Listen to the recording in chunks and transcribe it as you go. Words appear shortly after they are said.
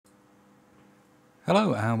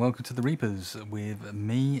Hello and welcome to the Reapers with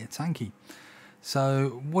me, Tanky.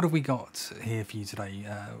 So what have we got here for you today?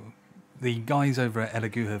 The guys over at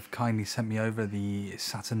Elegoo have kindly sent me over the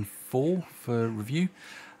Saturn 4 for review.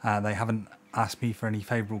 They haven't asked me for any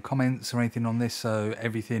favourable comments or anything on this, so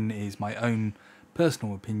everything is my own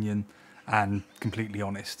personal opinion and completely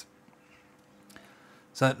honest.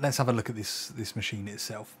 So let's have a look at this machine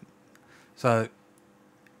itself. So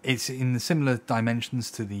it's in the similar dimensions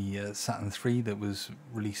to the Saturn 3 that was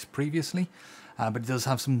released previously, but it does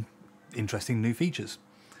have some interesting new features.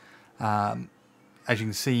 As you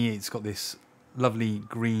can see, it's got this lovely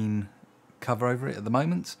green cover over it at the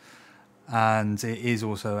moment, and it is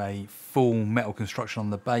also a full metal construction on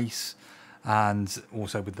the base, and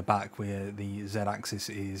also with the back where the Z-axis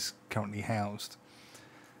is currently housed.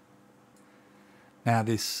 Now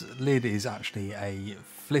this lid is actually a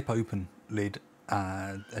flip open lid,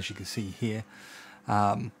 as you can see here,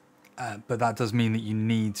 but that does mean that you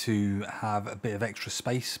need to have a bit of extra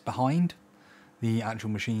space behind the actual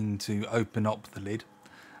machine to open up the lid,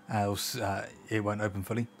 else it won't open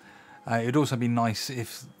fully. It'd also be nice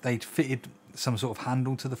if they'd fitted some sort of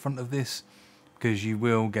handle to the front of this, because you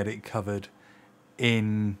will get it covered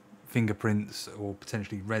in fingerprints or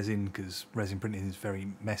potentially resin, because resin printing is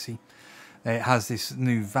very messy. It has this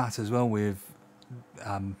new vat as well with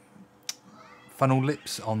funnel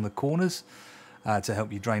lips on the corners to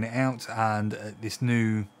help you drain it out, and this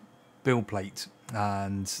new bill plate,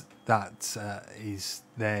 and that is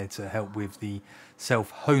there to help with the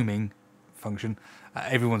self-homing function.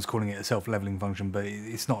 Everyone's calling it a self-leveling function, but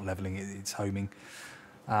it's not leveling, it's homing.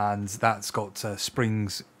 And that's got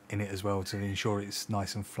springs in it as well to ensure it's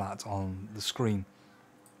nice and flat on the screen.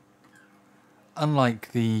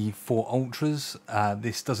 Unlike the 4 Ultras,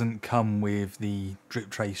 this doesn't come with the drip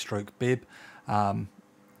tray stroke bib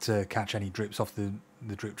to catch any drips off the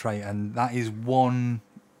drip tray, and that is one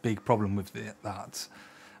big problem with that.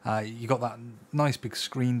 You got that nice big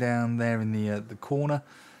screen down there in the corner,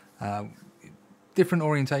 different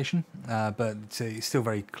orientation, but it's still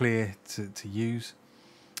very clear to use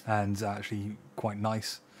and actually quite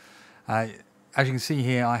nice. As you can see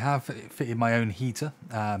here, I have fitted my own heater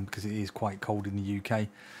because it is quite cold in the UK,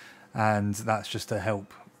 and that's just to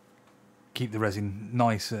help keep the resin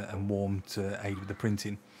nice and warm to aid with the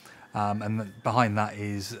printing. And behind that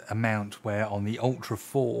is a mount where on the Ultra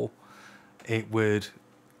 4 it would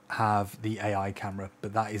have the AI camera,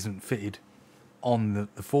 but that isn't fitted on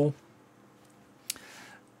the 4.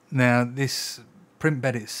 Now this print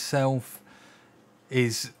bed itself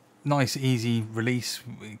is nice, easy release.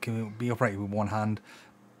 It can be operated with one hand,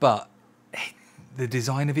 but the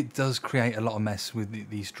design of it does create a lot of mess with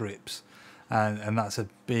these strips, and that's a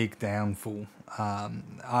big downfall.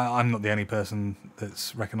 I'm not the only person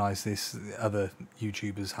that's recognised this. Other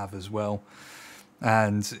YouTubers have as well,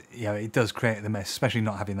 and it does create the mess, especially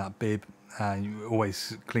not having that bib. You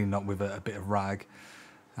always clean it up with a bit of rag,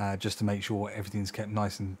 just to make sure everything's kept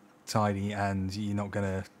nice and tidy, and you're not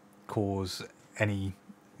going to cause any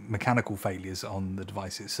mechanical failures on the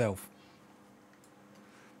device itself.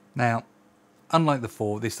 Now, unlike the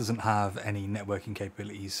 4, this doesn't have any networking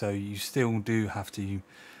capabilities, so you still do have to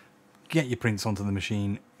get your prints onto the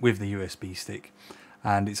machine with the USB stick,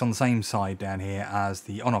 and it's on the same side down here as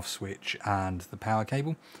the on-off switch and the power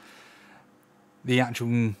cable. The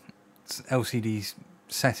actual LCD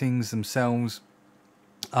settings themselves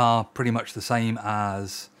are pretty much the same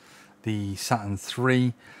as the Saturn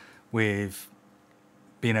 3, with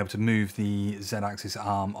being able to move the Z-axis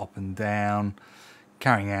arm up and down,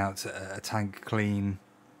 carrying out a tank clean,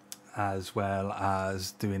 as well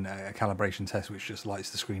as doing a calibration test which just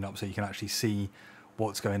lights the screen up so you can actually see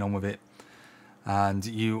what's going on with it. And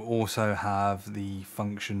you also have the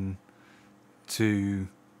function to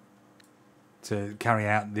carry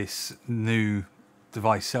out this new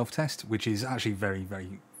device self-test, which is actually very,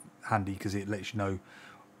 very handy because it lets you know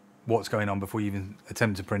what's going on before you even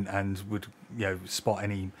attempt to print, and would spot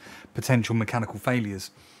any potential mechanical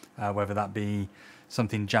failures, whether that be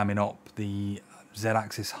something jamming up the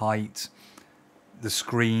Z-axis height, the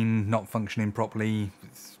screen not functioning properly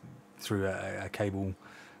through a cable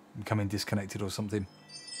becoming disconnected or something.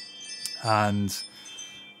 And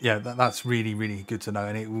that's really, really good to know,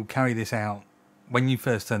 and it will carry this out when you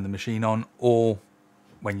first turn the machine on or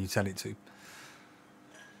when you tell it to.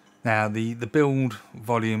 Now the build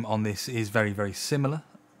volume on this is very, very similar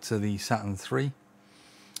to the Saturn 3,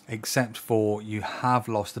 except for you have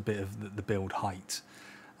lost a bit of the build height,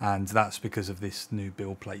 and that's because of this new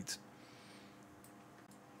build plate.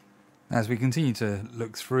 As we continue to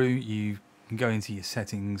look through, you can go into your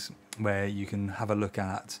settings where you can have a look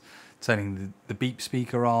at turning the beep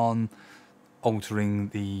speaker on, altering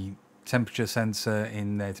the temperature sensor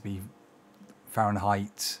in there to be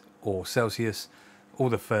Fahrenheit or Celsius, all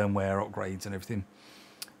the firmware upgrades and everything.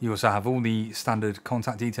 You also have all the standard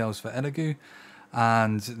contact details for Elegoo,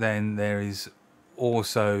 and then there is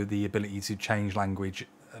also the ability to change language,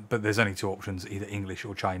 but there's only two options, either English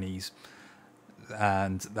or Chinese,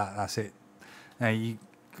 and that's it. Now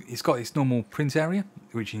it's got its normal print area,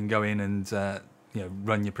 which you can go in and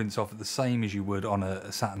run your prints off at the same as you would on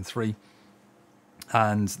a Saturn 3,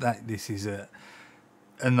 and this is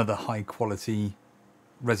another high quality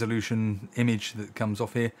resolution image that comes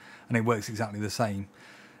off here, and it works exactly the same.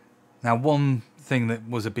 Now, one thing that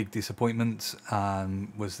was a big disappointment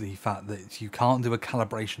was the fact that you can't do a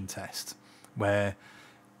calibration test where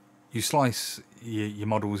you slice your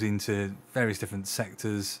models into various different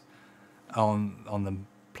sectors on the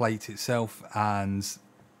plate itself, and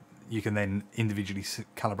you can then individually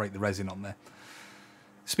calibrate the resin on there.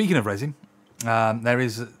 Speaking of resin, there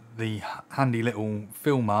is the handy little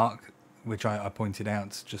fill mark, which I pointed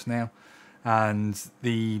out just now, and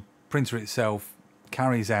the printer itself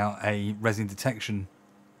carries out a resin detection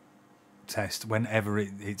test whenever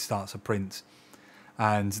it starts a print,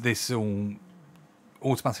 and this will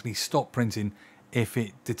automatically stop printing if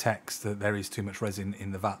it detects that there is too much resin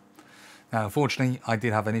in the vat. Now, unfortunately, I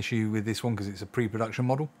did have an issue with this one because it's a pre-production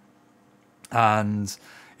model, and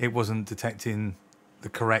it wasn't detecting the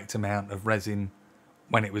correct amount of resin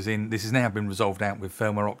when it was in. This has now been resolved out with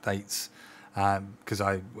firmware updates, because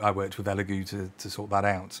I worked with Elegoo to sort that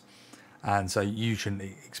out, and so you shouldn't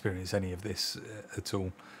experience any of this at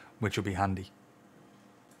all, which will be handy.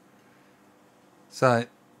 So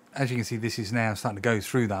as you can see, this is now starting to go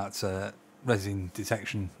through that resin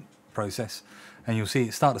detection process, and you'll see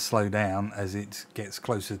it start to slow down as it gets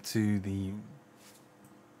closer to the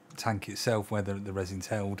tank itself where the resin's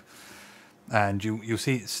held, and you'll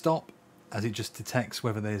see it stop as it just detects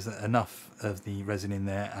whether there's enough of the resin in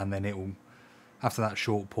there, and then it will, after that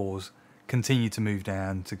short pause, continue to move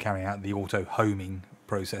down to carry out the auto homing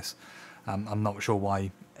process. I'm not sure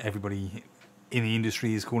why everybody in the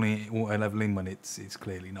industry is calling it auto leveling when it's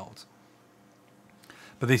clearly not.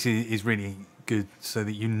 But this is really good, so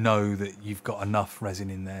that you know that you've got enough resin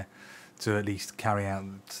in there to at least carry out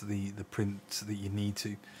the print that you need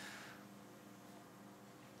to.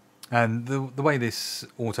 And the way this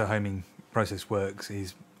auto homing process works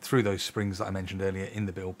is through those springs that I mentioned earlier in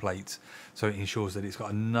the build plate, so it ensures that it's got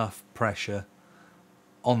enough pressure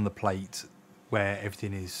on the plate where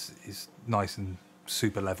everything is nice and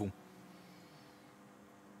super level.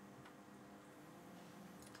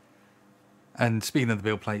 And speaking of the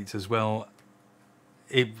build plates as well,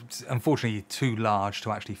 it's unfortunately too large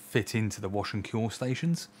to actually fit into the wash and cure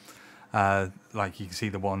stations, like you can see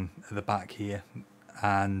the one at the back here,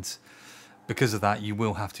 and because of that you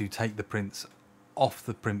will have to take the prints off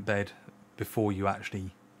the print bed before you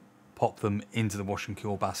actually pop them into the wash and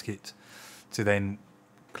cure basket to then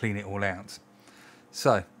clean it all out.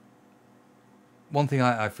 So one thing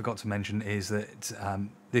I forgot to mention is that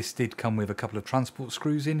this did come with a couple of transport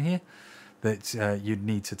screws in here that you'd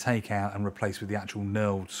need to take out and replace with the actual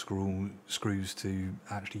knurled screws to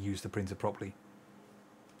actually use the printer properly.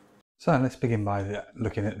 So let's begin by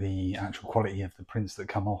looking at the actual quality of the prints that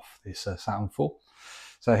come off this Saturn 4.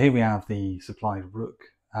 So here we have the supplied Rook,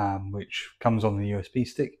 which comes on the USB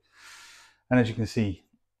stick, and as you can see,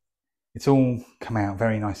 it's all come out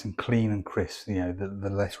very nice and clean and crisp. You know, the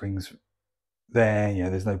lettering's there. You know,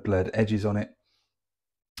 there's no blurred edges on it,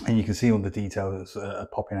 and you can see all the details are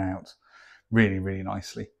popping out really, really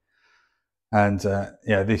nicely. And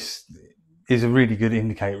yeah, this is a really good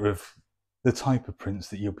indicator of the type of prints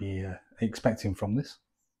that you'll be expecting from this.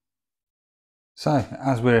 So,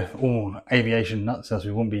 as we're all aviation nuts, as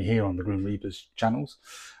we won't be here on the Grim Reapers channels,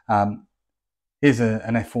 here's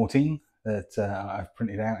an F-14 that I've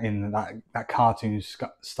printed out in that cartoon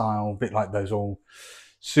style, a bit like those old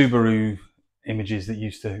Subaru images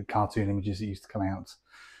cartoon images that used to come out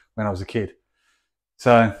when I was a kid.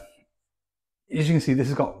 So, as you can see, this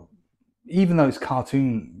has got, even though it's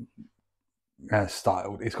cartoon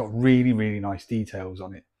styled, it's got really, really nice details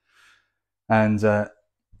on it. And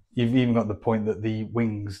you've even got the point that the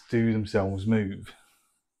wings do themselves move,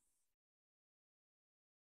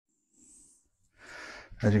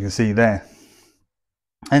 as you can see there.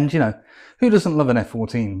 And you know, who doesn't love an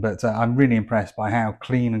F-14? But I'm really impressed by how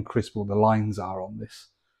clean and crisp all the lines are on this.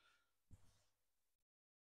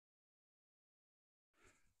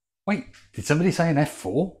 Wait, did somebody say an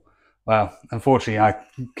F4? Well, unfortunately I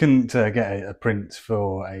couldn't get a print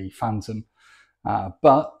for a Phantom,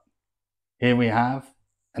 but here we have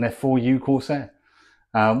an F4U Corsair,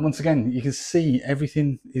 Once again, you can see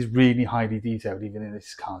everything is really highly detailed, even in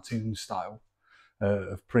this cartoon style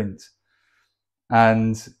of print.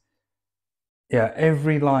 And yeah,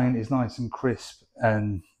 every line is nice and crisp,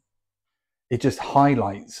 and it just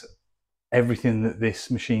highlights everything that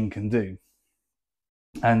this machine can do.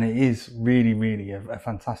 And it is really, really a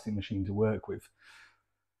fantastic machine to work with,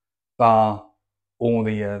 bar all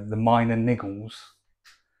the minor niggles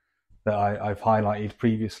that I've highlighted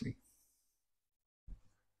previously.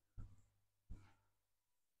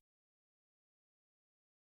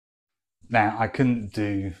 Now, I couldn't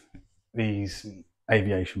do these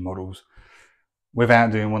aviation models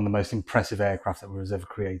without doing one of the most impressive aircraft that was ever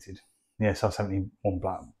created, the SR-71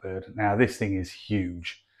 Blackbird. Now, this thing is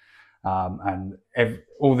huge, and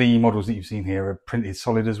all the models that you've seen here are printed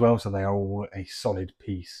solid as well, so they are all a solid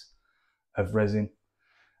piece of resin.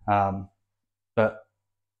 But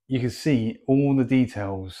you can see all the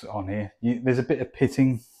details on here. There's a bit of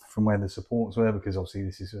pitting from where the supports were, because obviously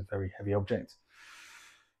this is a very heavy object.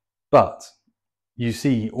 But you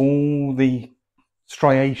see all the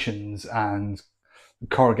striations and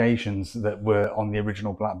corrugations that were on the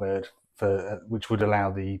original Blackbird, which would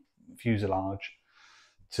allow the fuselage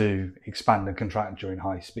to expand and contract during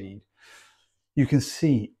high speed. You can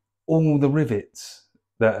see all the rivets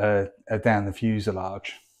that are down the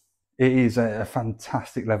fuselage. It is a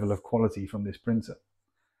fantastic level of quality from this printer.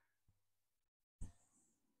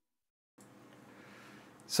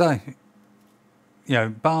 So, you know,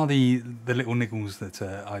 bar the little niggles that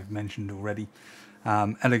I've mentioned already,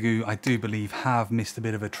 Elegoo, I do believe, have missed a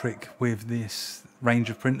bit of a trick with this range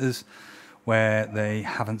of printers, where they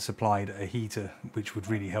haven't supplied a heater, which would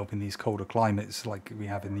really help in these colder climates like we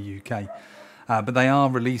have in the UK. But they are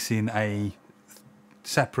releasing a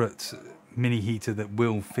separate mini heater that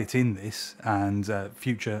will fit in this, and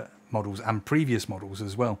future models and previous models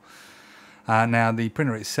as well. Now, the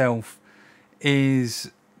printer itself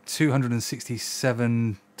is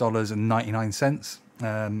 $267.99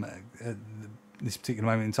 at this particular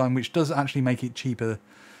moment in time, which does actually make it cheaper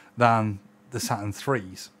than the Saturn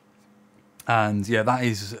 3s. And yeah, that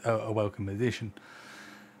is a welcome addition.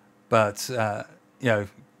 But you know,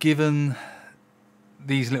 given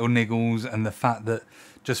these little niggles and the fact that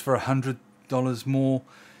just for $100 more,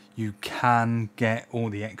 you can get all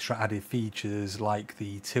the extra added features like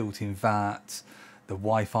the tilting VAT, the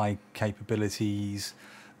Wi-Fi capabilities,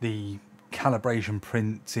 the calibration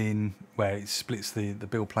printing where it splits the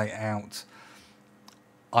build plate out,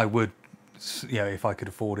 I would, you know, if I could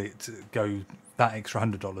afford it, to go that extra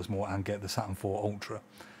 $100 more and get the Saturn 4 Ultra.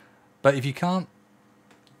 But if you can't,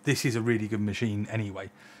 this is a really good machine anyway.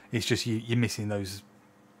 It's just you're missing those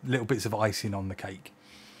little bits of icing on the cake.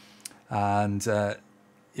 And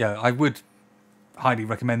yeah, I would highly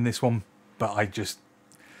recommend this one, but I just,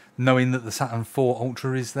 knowing that the Saturn 4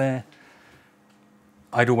 Ultra is there,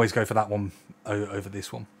 I'd always go for that one over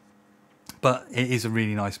this one. But it is a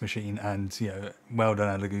really nice machine, and you know, well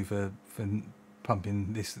done Elegoo for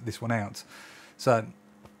pumping this one out. So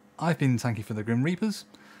I've been Tanky for the Grim Reapers,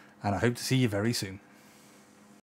 and I hope to see you very soon.